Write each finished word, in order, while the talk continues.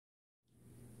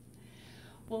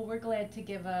Well, we're glad to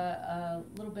give a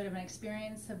little bit of an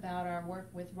experience about our work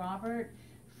with Robert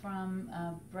from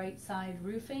Brightside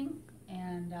Roofing.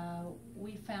 And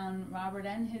we found Robert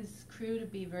and his crew to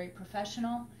be very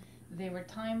professional. They were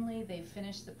timely. They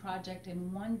finished the project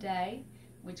in one day,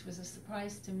 which was a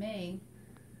surprise to me.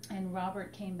 And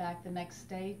Robert came back the next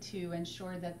day to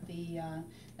ensure that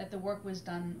the work was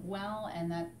done well and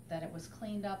that it was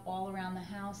cleaned up all around the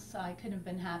house. I couldn't have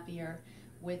been happier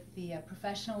with the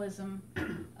professionalism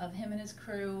of him and his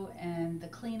crew, and the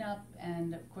cleanup,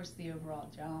 and of course the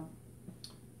overall job.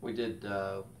 We did.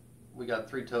 We got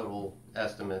 3 total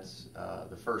estimates.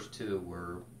 The first 2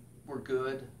 were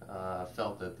good.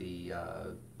 Felt that the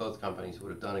both companies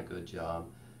would have done a good job,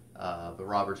 but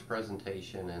Robert's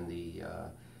presentation and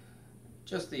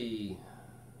just the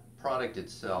product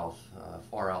itself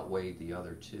far outweighed the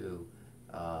other 2,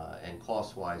 and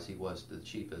cost-wise, he was the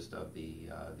cheapest of the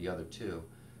other 2.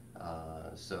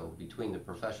 So between the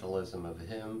professionalism of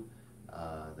him,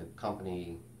 the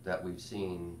company that we've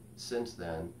seen since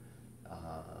then,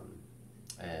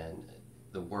 and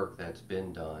the work that's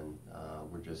been done,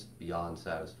 we're just beyond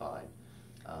satisfied.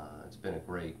 It's been a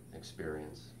great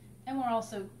experience. And we're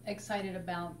also excited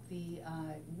about the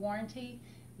warranty,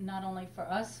 not only for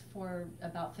us for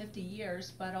about 50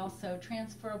 years, but also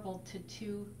transferable to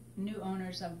 2 new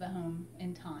owners of the home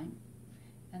in time.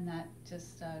 And that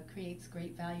just creates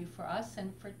great value for us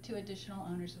and for 2 additional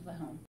owners of the home.